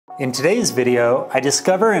In today's video, I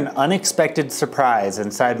discover an unexpected surprise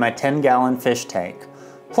inside my 10-gallon fish tank.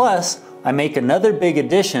 Plus, I make another big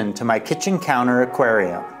addition to my kitchen counter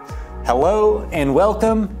aquarium. Hello and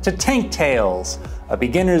welcome to Tank Tales, a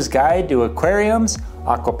beginner's guide to aquariums,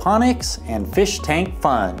 aquaponics, and fish tank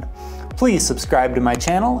fun. Please subscribe to my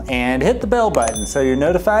channel and hit the bell button so you're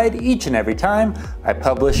notified each and every time I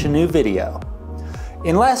publish a new video.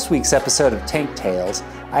 In last week's episode of Tank Tales,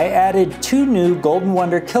 I added 2 new Golden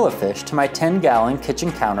Wonder Killafish to my 10-gallon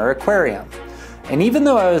kitchen counter aquarium. And even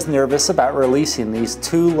though I was nervous about releasing these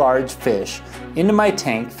 2 large fish into my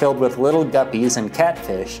tank filled with little guppies and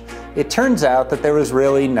catfish, it turns out that there was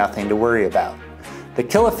really nothing to worry about. The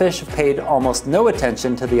Killafish have paid almost no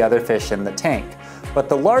attention to the other fish in the tank, but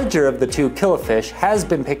the larger of the 2 Killafish has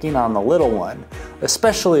been picking on the little one,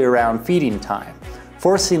 especially around feeding time,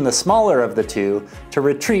 forcing the smaller of the 2 to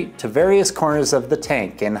retreat to various corners of the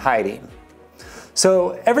tank in hiding.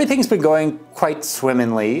 So everything's been going quite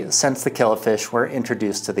swimmingly since the Killafish were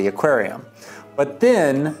introduced to the aquarium. But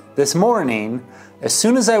then, this morning, as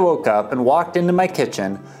soon as I woke up and walked into my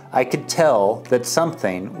kitchen, I could tell that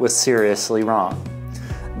something was seriously wrong.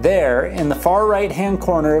 There, in the far right-hand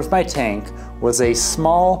corner of my tank, was a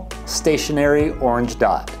small, stationary orange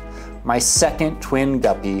dot. My second twin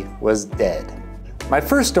guppy was dead. My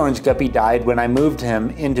first orange guppy died when I moved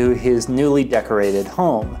him into his newly decorated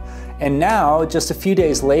home. And now, just a few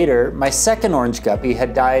days later, my second orange guppy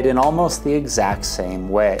had died in almost the exact same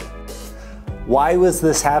way. Why was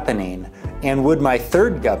this happening? And would my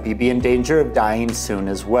third guppy be in danger of dying soon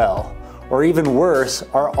as well? Or even worse,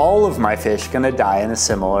 are all of my fish going to die in a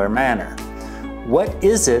similar manner? What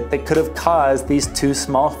is it that could have caused these 2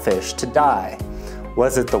 small fish to die?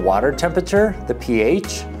 Was it the water temperature, the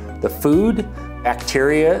pH, the food,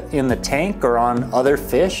 bacteria in the tank or on other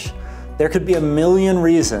fish? There could be a million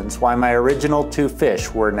reasons why my original 2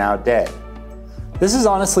 fish were now dead. This is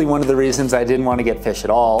honestly one of the reasons I didn't want to get fish at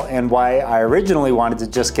all, and why I originally wanted to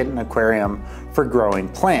just get an aquarium for growing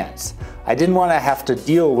plants. I didn't want to have to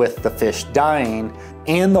deal with the fish dying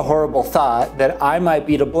and the horrible thought that I might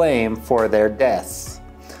be to blame for their deaths.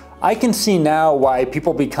 I can see now why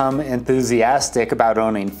people become enthusiastic about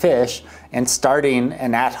owning fish and starting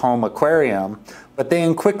an at-home aquarium, but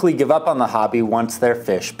then quickly give up on the hobby once their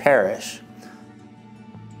fish perish.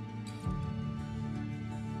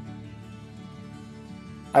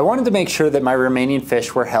 I wanted to make sure that my remaining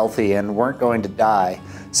fish were healthy and weren't going to die,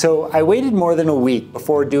 so I waited more than a week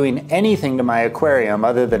before doing anything to my aquarium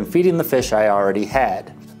other than feeding the fish I already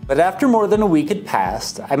had. But after more than a week had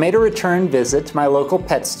passed, I made a return visit to my local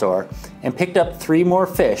pet store and picked up 3 more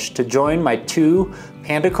fish to join my 2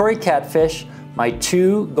 panda koi catfish, my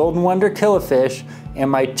 2 Golden Wonder Killafish,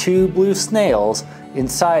 and my 2 blue snails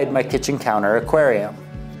inside my kitchen counter aquarium.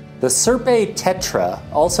 The Serpae tetra,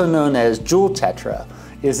 also known as jewel tetra,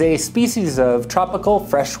 is a species of tropical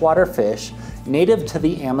freshwater fish native to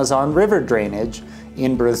the Amazon River drainage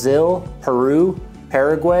in Brazil, Peru,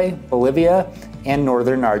 Paraguay, Bolivia, and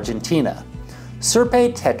northern Argentina.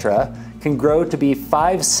 Serpae tetra can grow to be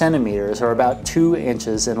 5 centimeters or about 2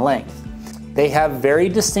 inches in length. They have very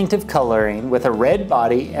distinctive coloring with a red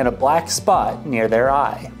body and a black spot near their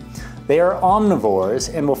eye. They are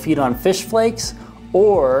omnivores and will feed on fish flakes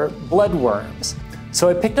or bloodworms. So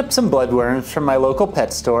I picked up some bloodworms from my local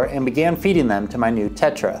pet store and began feeding them to my new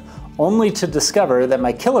tetra, only to discover that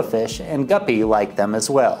my Killafish and guppy like them as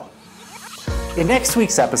well. In next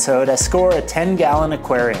week's episode, I score a 10-gallon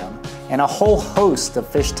aquarium and a whole host of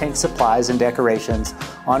fish tank supplies and decorations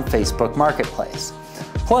on Facebook Marketplace.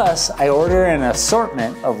 Plus, I order an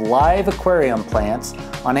assortment of live aquarium plants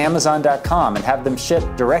on Amazon.com and have them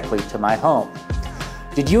shipped directly to my home.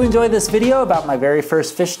 Did you enjoy this video about my very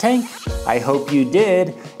first fish tank? I hope you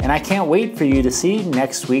did, and I can't wait for you to see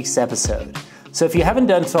next week's episode. So if you haven't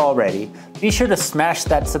done so already, be sure to smash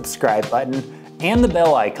that subscribe button and the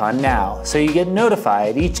bell icon now so you get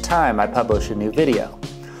notified each time I publish a new video.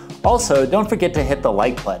 Also, don't forget to hit the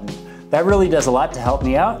like button. That really does a lot to help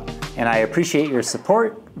me out, and I appreciate your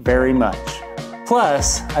support very much.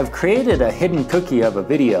 Plus, I've created a hidden cookie of a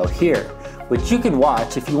video here, which you can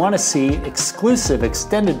watch if you want to see exclusive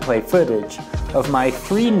extended play footage of my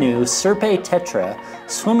 3 new Serpae tetra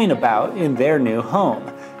swimming about in their new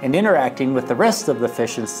home and interacting with the rest of the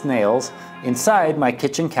fish and snails inside my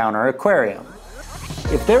kitchen counter aquarium.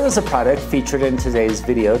 If there was a product featured in today's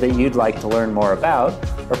video that you'd like to learn more about,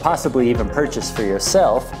 or possibly even purchase for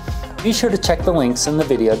yourself, be sure to check the links in the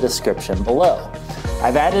video description below.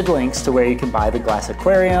 I've added links to where you can buy the glass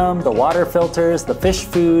aquarium, the water filters, the fish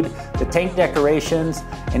food, the tank decorations,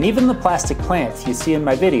 and even the plastic plants you see in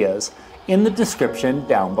my videos in the description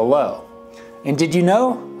down below. And did you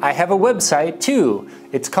know I have a website too?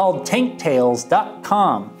 It's called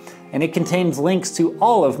tanktales.com, and it contains links to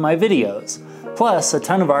all of my videos, plus a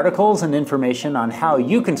ton of articles and information on how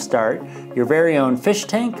you can start your very own fish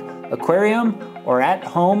tank, aquarium, or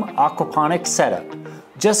at-home aquaponics setup.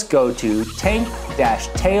 Just go to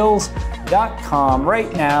tank-tales.com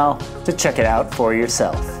right now to check it out for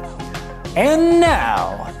yourself. And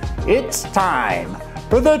now, it's time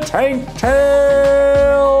for the Tank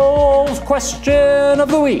Tales question of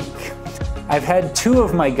the week. I've had 2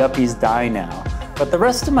 of my guppies die now, but the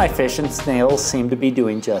rest of my fish and snails seem to be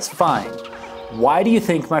doing just fine. Why do you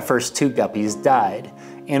think my first 2 guppies died?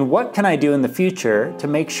 And what can I do in the future to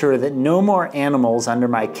make sure that no more animals under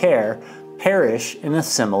my care perish in a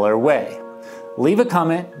similar way? Leave a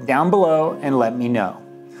comment down below and let me know.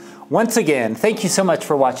 Once again, thank you so much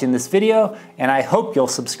for watching this video, and I hope you'll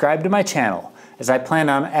subscribe to my channel, as I plan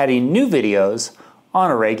on adding new videos on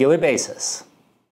a regular basis.